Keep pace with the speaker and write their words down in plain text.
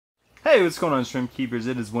Hey, what's going on, Shrimp Keepers?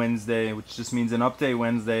 It is Wednesday, which just means an update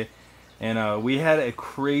Wednesday. And we had a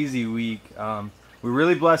crazy week. We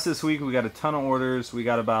really blessed this week. We got a ton of orders. We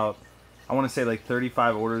got about, I want to say like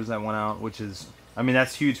 35 orders that went out, which is, I mean,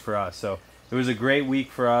 that's huge for us. So it was a great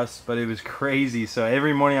week for us, but it was crazy. So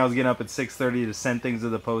every morning I was getting up at 6:30 to send things to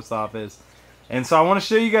the post office. And so I want to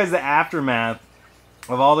show you guys the aftermath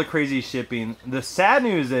of all the crazy shipping. The sad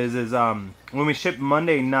news is when we shipped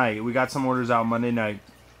Monday night, we got some orders out Monday night.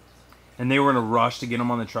 And they were in a rush to get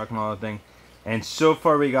them on the truck and all that thing. And so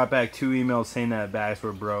far we got back 2 emails saying that bags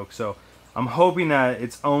were broke. So I'm hoping that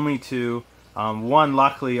it's only 2. One,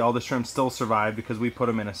 luckily, all the shrimp still survived because we put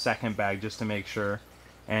them in a second bag just to make sure.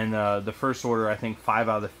 And the first order, I think 5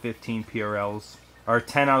 out of the 15 PRLs, or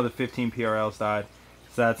 10 out of the 15 PRLs died.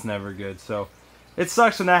 So that's never good. So it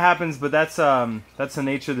sucks when that happens, but that's the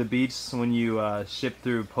nature of the beast when you ship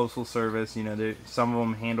through postal service. You know, some of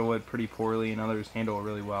them handle it pretty poorly and others handle it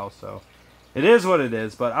really well. So it is what it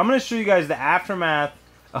is. But I'm going to show you guys the aftermath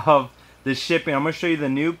of the shipping. I'm going to show you the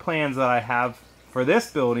new plans that I have for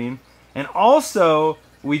this building. And also,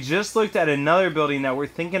 we just looked at another building that we're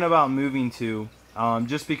thinking about moving to,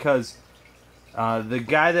 just because the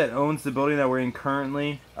guy that owns the building that we're in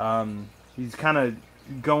currently, he's kind of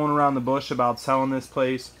going around the bush about selling this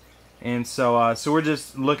place. And so we're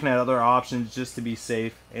just looking at other options just to be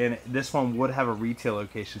safe. And this one would have a retail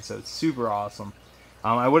location, so it's super awesome.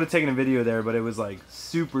 I would have taken a video there, but it was like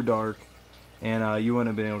super dark and you wouldn't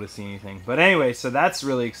have been able to see anything. But anyway, so that's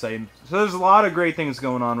really exciting. So there's a lot of great things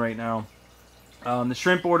going on right now. The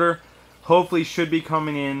shrimp order hopefully should be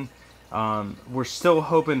coming in. We're still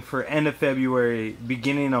hoping for end of February,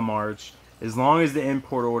 beginning of March, as long as the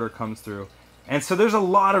import order comes through. And so there's a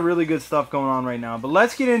lot of really good stuff going on right now. But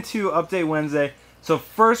let's get into Update Wednesday. So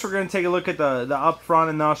first we're going to take a look at the up front,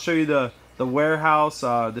 and then I'll show you the warehouse,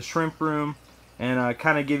 the shrimp room, and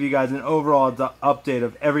kind of give you guys an overall update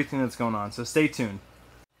of everything that's going on. So stay tuned.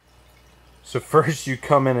 So first you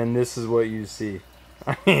come in and this is what you see.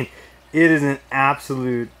 I mean, it is an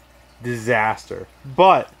absolute disaster.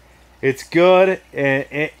 But it's good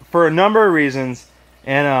for a number of reasons.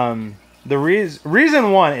 And the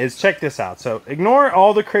reason one is, check this out. So ignore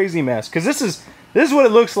all the crazy mess, because this is what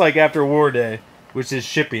it looks like after War Day, which is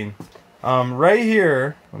shipping. Right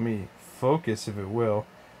here, let me focus if it will.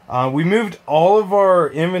 We moved all of our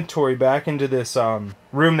inventory back into this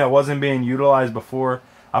room that wasn't being utilized before.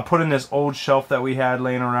 I put in this old shelf that we had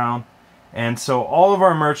laying around, and so all of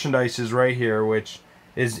our merchandise is right here, which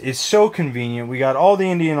is so convenient. We got all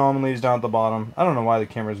the Indian almond leaves down at the bottom. I don't know why the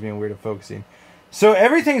camera's being weird at focusing. So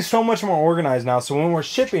everything's so much more organized now. So when we're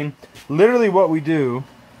shipping, literally what we do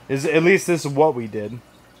is, at least this is what we did.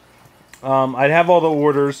 I'd have all the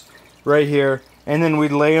orders right here, and then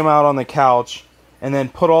we'd lay them out on the couch, and then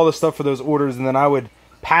put all the stuff for those orders, and then I would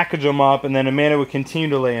package them up, and then Amanda would continue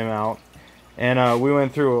to lay them out. And we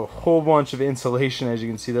went through a whole bunch of insulation. As you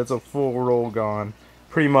can see, that's a full roll gone,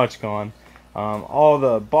 pretty much gone. All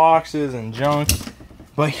the boxes and junk.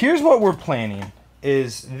 But here's what we're planning.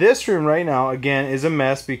 Is this room right now, again, is a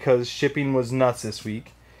mess because shipping was nuts this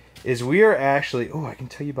week. Is we are actually, oh, I can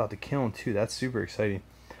tell you about the kiln too. That's super exciting.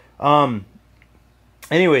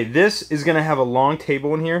 Anyway, this is going to have a long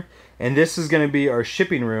table in here, and this is going to be our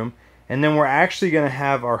shipping room. And then we're actually going to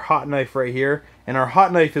have our hot knife right here, and our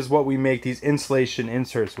hot knife is what we make these insulation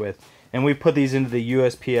inserts with. And we put these into the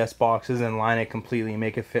USPS boxes and line it completely and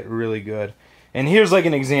make it fit really good. And here's like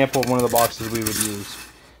an example of one of the boxes we would use.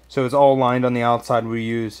 So it's all lined on the outside. We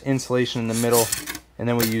use insulation in the middle, and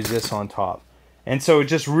then we use this on top. And so it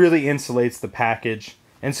just really insulates the package.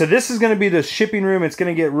 And so this is going to be the shipping room. It's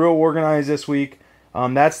going to get real organized this week.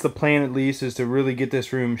 That's the plan, at least, is to really get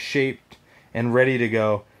this room shaped and ready to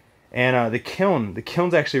go. And the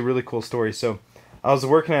kiln's actually a really cool story. So I was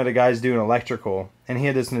working at a guy's doing electrical, and he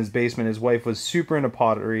had this in his basement. His wife was super into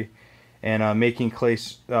pottery and making clay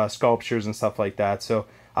sculptures and stuff like that. So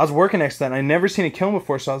I was working next to that, and I'd never seen a kiln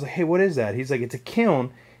before, so I was like, hey, what is that? He's like, it's a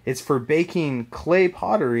kiln. It's for baking clay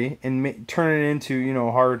pottery and turning it into, you know,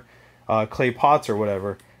 hard clay pots or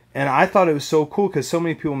whatever. And I thought it was so cool because so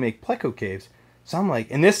many people make pleco caves. So I'm like,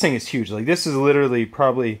 and this thing is huge. Like, this is literally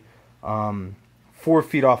probably 4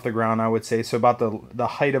 feet off the ground, I would say. So about the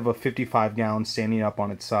height of a 55-gallon standing up on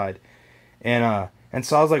its side. And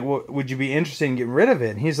so I was like, well, would you be interested in getting rid of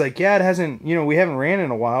it? And he's like, yeah, it hasn't, you know, we haven't ran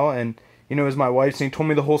in a while. And you know, it was my wife's, and he told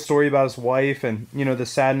me the whole story about his wife and, you know, the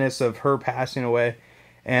sadness of her passing away.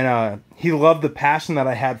 And he loved the passion that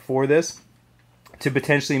I had for this to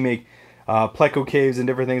potentially make pleco caves and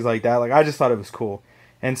different things like that. Like, I just thought it was cool.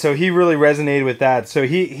 And so he really resonated with that. So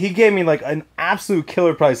he gave me like an absolute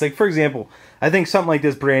killer price. Like, for example, I think something like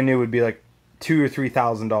this brand new would be like $2,000 or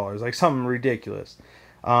 $3,000, like something ridiculous.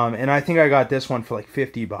 And I think I got this one for like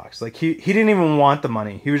 $50. Like he didn't even want the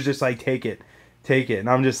money. He was just like, take it. And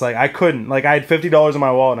I'm just like, I couldn't. Like I had $50 in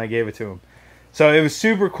my wallet and I gave it to him. So it was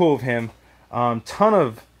super cool of him. Ton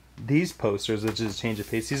of these posters, which is a change of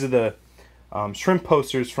pace. These are the shrimp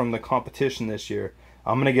posters from the competition this year.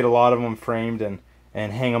 I'm gonna get a lot of them framed and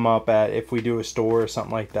hang them up at, if we do a store or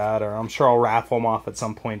something like that, or I'm sure I'll raffle them off at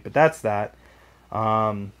some point. But that's that.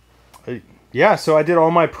 Yeah, so I did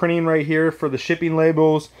all my printing right here for the shipping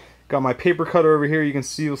labels. Got my paper cutter over here.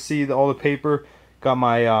 You'll see all the paper. Got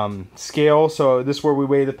my scale. So this is where we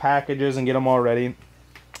weigh the packages and get them all ready.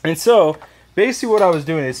 And so basically what I was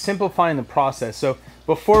doing is simplifying the process. So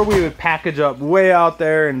before we would package up way out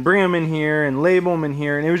there and bring them in here and label them in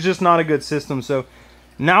here, and it was just not a good system. So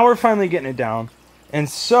now we're finally getting it down. And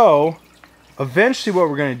so eventually what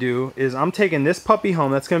we're going to do is I'm taking this puppy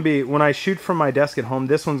home. That's going to be, when I shoot from my desk at home,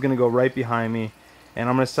 this one's going to go right behind me. And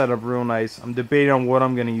I'm going to set up real nice. I'm debating on what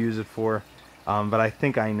I'm going to use it for. But I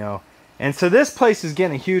think I know. And so this place is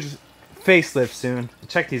getting a huge facelift soon.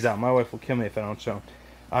 Check these out. My wife will kill me if I don't show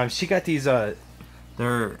them. She got these,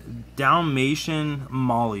 they're Dalmatian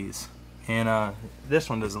Mollies. And this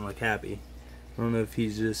one doesn't look happy. I don't know if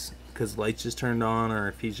he's just, because lights just turned on, or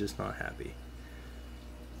if he's just not happy.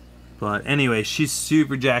 But anyway, she's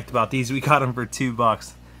super jacked about these. We got them for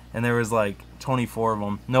 $2, and there was like 24 of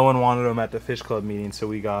them. No one wanted them at the fish club meeting, so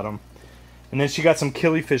we got them. And then she got some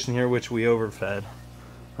killifish in here, which we overfed.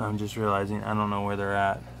 I'm just realizing I don't know where they're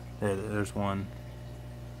at. There's one.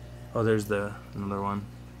 Oh, there's another one.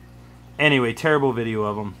 Anyway, terrible video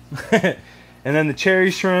of them. And then the cherry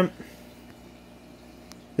shrimp.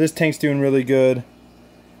 This tank's doing really good.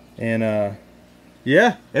 And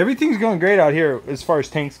yeah, everything's going great out here as far as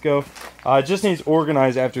tanks go. It just needs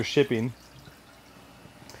organized after shipping.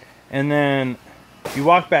 And then you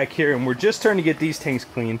walk back here, and we're just starting to get these tanks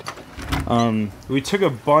cleaned. We took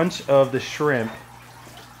a bunch of the shrimp.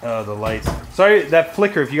 The lights. Sorry, that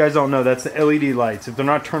flicker, if you guys don't know, that's the LED lights. If they're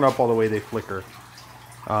not turned up all the way, they flicker.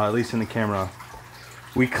 At least in the camera.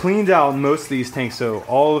 We cleaned out most of these tanks, so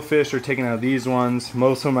all the fish are taken out of these ones.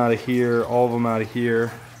 Most of them out of here, all of them out of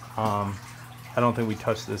here. I don't think we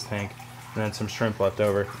touched this tank. And then some shrimp left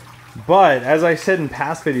over. But as I said in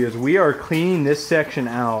past videos, we are cleaning this section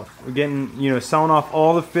out. We're getting, selling off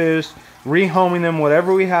all the fish, rehoming them,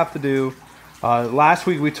 whatever we have to do. Last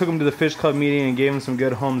week we took them to the fish club meeting and gave them some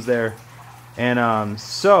good homes there. And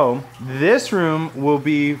so this room will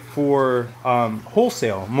be for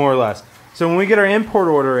wholesale, more or less. So when we get our import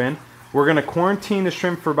order in, we're going to quarantine the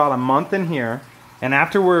shrimp for about a month in here. And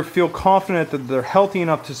after we feel confident that they're healthy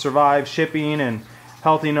enough to survive shipping and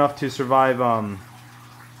healthy enough to survive, oh,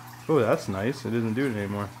 that's nice. It doesn't do it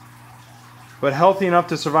anymore. But healthy enough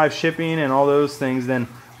to survive shipping and all those things, then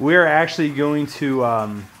we're actually going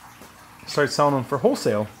to start selling them for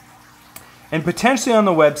wholesale. And potentially on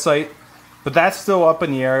the website, but that's still up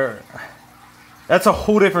in the air. That's a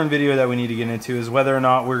whole different video that we need to get into, is whether or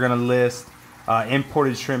not we're going to list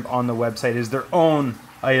imported shrimp on the website as their own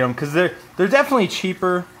item, because they're definitely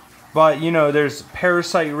cheaper, but there's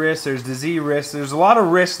parasite risks, there's disease risks, there's a lot of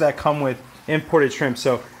risks that come with imported shrimp.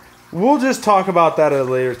 So we'll just talk about that at a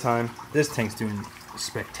later time. This tank's doing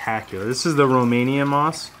spectacular. This is the Romania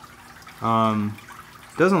moss.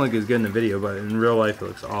 Doesn't look as good in the video, but in real life it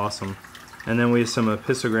looks awesome. And then we have some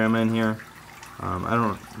apistogramma in here. I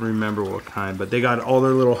don't remember what kind, but they got all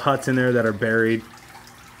their little huts in there that are buried.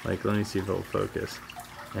 Like, let me see if it'll focus.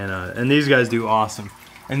 And these guys do awesome.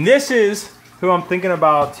 And this is who I'm thinking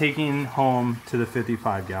about taking home to the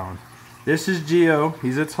 55 gallon. This is Gio.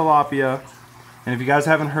 He's a tilapia. And if you guys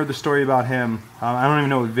haven't heard the story about him, I don't even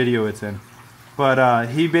know what video it's in. But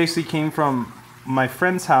he basically came from my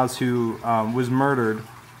friend's house who was murdered.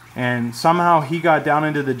 And somehow he got down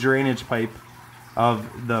into the drainage pipe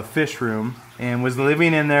of the fish room and was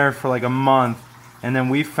living in there for like a month. And then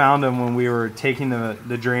we found him when we were taking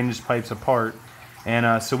the drainage pipes apart.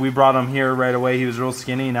 And so we brought him here right away. He was real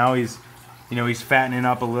skinny. Now he's, he's fattening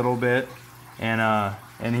up a little bit.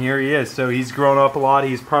 And here he is. So he's grown up a lot.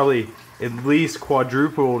 He's probably at least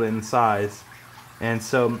quadrupled in size. And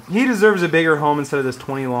so he deserves a bigger home instead of this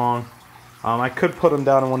 20 long. I could put him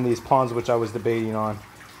down in one of these ponds, which I was debating on.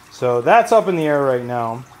 So that's up in the air right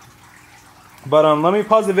now. But let me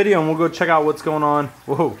pause the video and we'll go check out what's going on.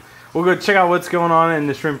 Whoa. We'll go check out what's going on in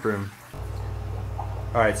the shrimp room.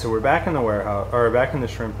 Alright, so we're back in the warehouse, or back in the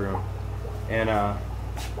shrimp room. And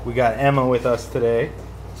we got Emma with us today.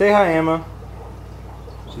 Say hi, Emma.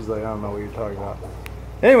 She's like, I don't know what you're talking about.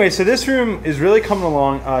 Anyway, so this room is really coming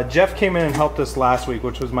along. Jeff came in and helped us last week,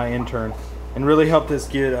 which was my intern, and really helped us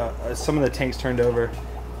get some of the tanks turned over.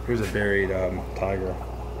 Here's a buried tiger.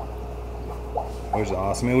 Which is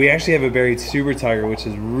awesome. And we actually have a buried super tiger, which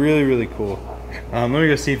is really, really cool. Let me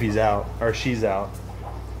go see if he's out, or she's out.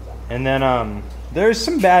 And then there's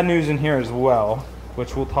some bad news in here as well,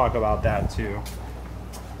 which we'll talk about that too.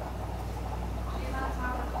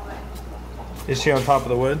 Is she on top of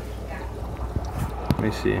the wood? Let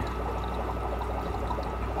me see.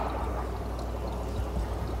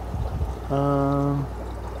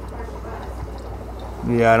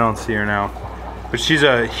 Yeah, I don't see her now. But she's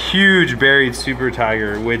a huge buried super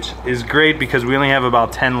tiger, which is great because we only have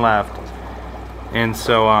about 10 left. And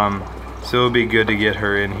so, so it'll be good to get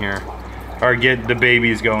her in here. Or get the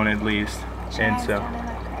babies going at least. And so.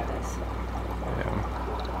 Yeah.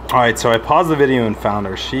 Alright, so I paused the video and found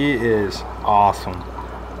her. She is awesome.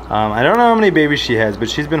 I don't know how many babies she has, but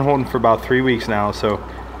she's been holding for about 3 weeks now. So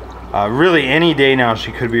really any day now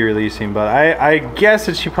she could be releasing. But I guess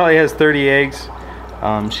that she probably has 30 eggs.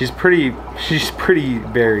 She's pretty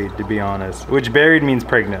buried, to be honest, which buried means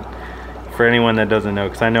pregnant for anyone that doesn't know,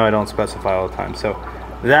 because I know I don't specify all the time. So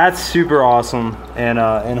that's super awesome,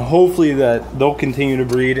 and hopefully that they'll continue to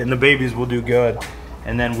breed and the babies will do good,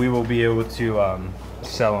 and then we will be able to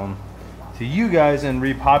sell them to you guys and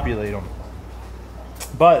repopulate them.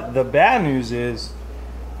 But the bad news is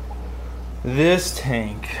this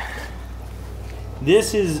tank.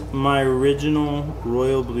 This is my original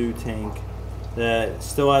royal blue tank that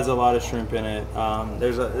still has a lot of shrimp in it.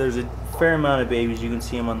 There's a fair amount of babies. You can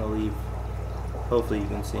see them on the leaf. Hopefully you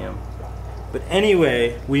can see them. But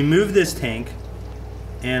anyway, we moved this tank,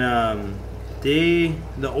 and the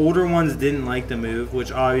older ones didn't like the move,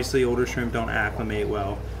 which obviously older shrimp don't acclimate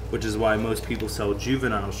well, which is why most people sell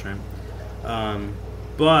juvenile shrimp.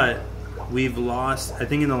 But we've lost, I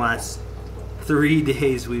think in the last 3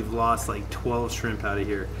 days, we've lost like 12 shrimp out of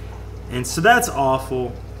here. And so that's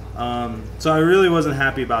awful. So I really wasn't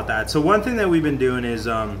happy about that. So one thing that we've been doing is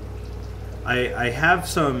I have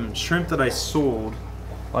some shrimp that I sold.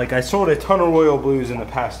 Like I sold a ton of royal blues in the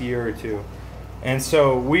past year or two. And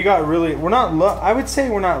so we got really, we're not low, I would say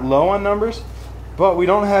we're not low on numbers, but we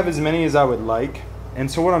don't have as many as I would like. And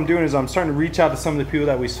so what I'm doing is I'm starting to reach out to some of the people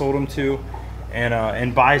that we sold them to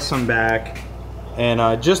and buy some back.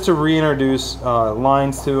 And just to reintroduce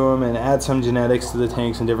lines to them and add some genetics to the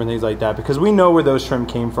tanks and different things like that, because we know where those shrimp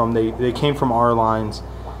came from. They came from our lines,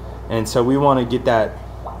 and so we want to get that,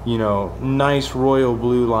 you know, nice royal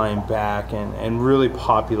blue line back and really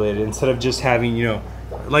populate it, instead of just having, you know,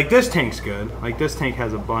 like this tank's good. Like this tank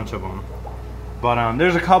has a bunch of them, but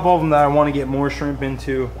there's a couple of them that I want to get more shrimp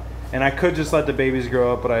into, and I could just let the babies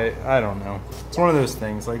grow up, but I don't know. It's one of those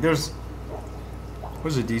things. Like there's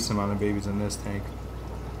a decent amount of babies in this tank.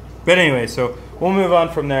 But anyway, so we'll move on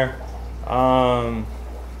from there. The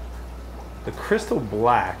crystal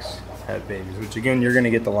blacks have babies, which again, you're gonna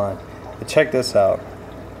get the line. But check this out.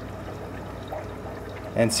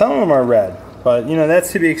 And some of them are red, but you know,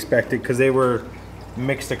 that's to be expected because they were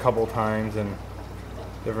mixed a couple times and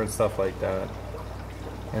different stuff like that.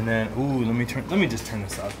 And then, ooh, let me just turn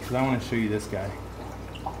this up because I want to show you this guy.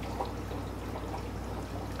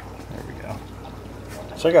 There we go.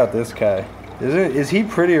 Check out this guy. Is he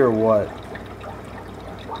pretty or what?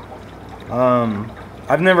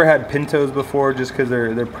 I've never had pintos before just because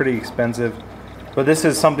they're pretty expensive. But this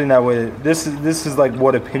is something that would, this is like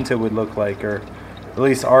what a pinto would look like, or at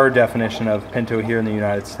least our definition of pinto here in the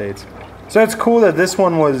United States. So it's cool that this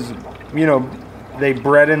one was, you know, they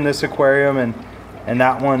bred in this aquarium, and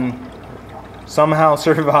that one somehow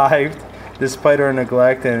survived despite our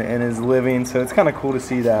neglect and is living. So it's kind of cool to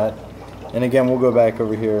see that. And again, we'll go back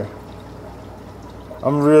over here.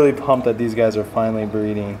 I'm really pumped that these guys are finally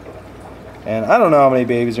breeding. And I don't know how many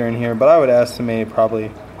babies are in here, but I would estimate probably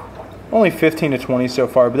only 15 to 20 so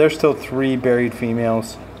far, but there's still 3 buried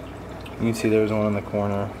females. You can see there's one in the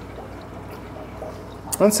corner.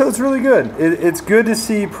 And so it's really good. It's good to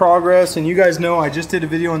see progress, and you guys know I just did a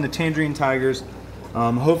video on the tangerine tigers.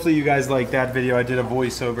 Hopefully you guys like that video. I did a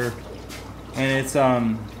voiceover.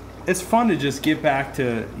 And it's fun to just get back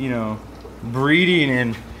to, you know, breeding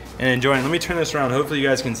and enjoying. Let me turn this around. Hopefully you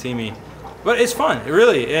guys can see me. But it's fun,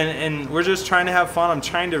 really, and we're just trying to have fun. I'm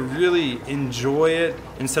trying to really enjoy it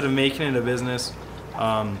instead of making it a business,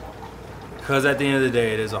 because at the end of the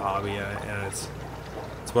day, it is a hobby, and it's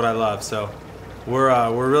what I love. So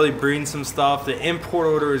we're really breeding some stuff. The import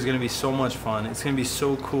order is going to be so much fun. It's going to be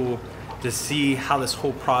so cool to see how this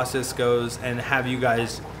whole process goes and have you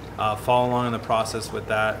guys follow along in the process with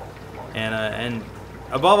that. And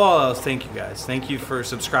above all else, thank you guys. Thank you for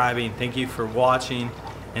subscribing. Thank you for watching.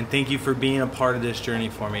 And thank you for being a part of this journey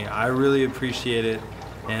for me. I really appreciate it,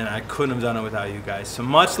 and I couldn't have done it without you guys. So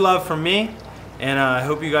much love from me, And I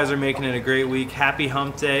hope you guys are making it a great week. Happy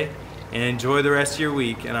hump day, and enjoy the rest of your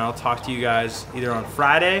week. And I'll talk to you guys either on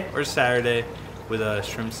Friday or Saturday with a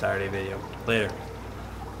Shrimp Saturday video. Later.